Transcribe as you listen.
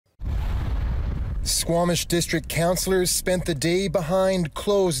Squamish District councillors spent the day behind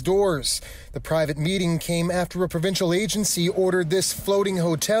closed doors. The private meeting came after a provincial agency ordered this floating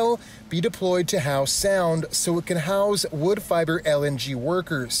hotel be deployed to Howe Sound so it can house Woodfibre LNG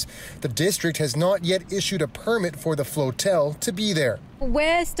workers. The district has not yet issued a permit for the floatel to be there.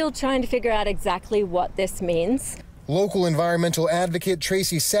 We're still trying to figure out exactly what this means. Local environmental advocate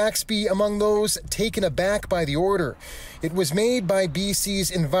Tracy Saxby among those taken aback by the order. It was made by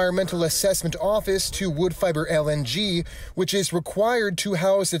BC's Environmental Assessment Office to Woodfibre LNG, which is required to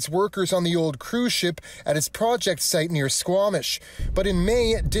house its workers on the old cruise ship at its project site near Squamish. But in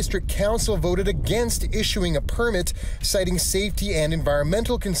May, District Council voted against issuing a permit, citing safety and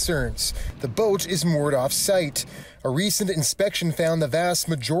environmental concerns. The boat is moored off-site. A recent inspection found the vast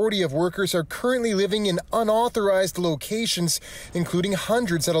majority of workers are currently living in unauthorized locations, including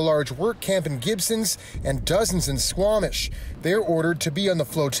hundreds at a large work camp in Gibsons and dozens in Squamish. They're ordered to be on the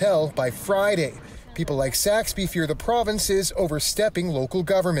floatel by Friday. People like Saxby fear the province is overstepping local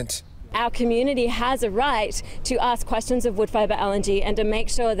government. Our community has a right to ask questions of Woodfibre LNG and to make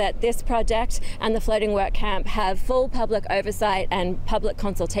sure that this project and the floating work camp have full public oversight and public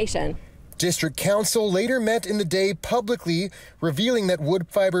consultation. District Council later met in the day publicly, revealing that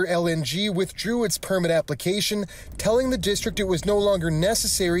Woodfibre LNG withdrew its permit application, telling the district it was no longer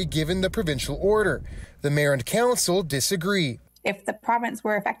necessary given the provincial order. The mayor and council disagree. If the province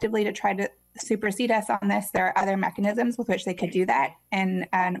were effectively to try to supersede us on this, there are other mechanisms with which they could do that, and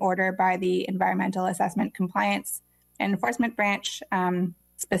an order by the Environmental Assessment Compliance and Enforcement Branch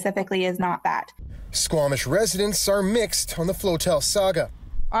specifically is not that. Squamish residents are mixed on the floatel saga.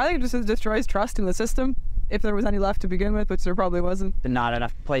 I think it just destroys trust in the system, if there was any left to begin with, which there probably wasn't. Not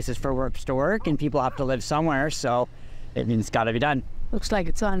enough places for workers to work, and people have to live somewhere, so it's got to be done. Looks like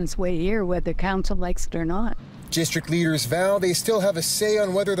it's on its way here, whether council likes it or not. District leaders vow they still have a say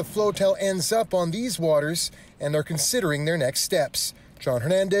on whether the floatel ends up on these waters, and are considering their next steps. John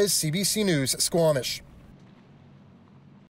Hernandez, CBC News, Squamish.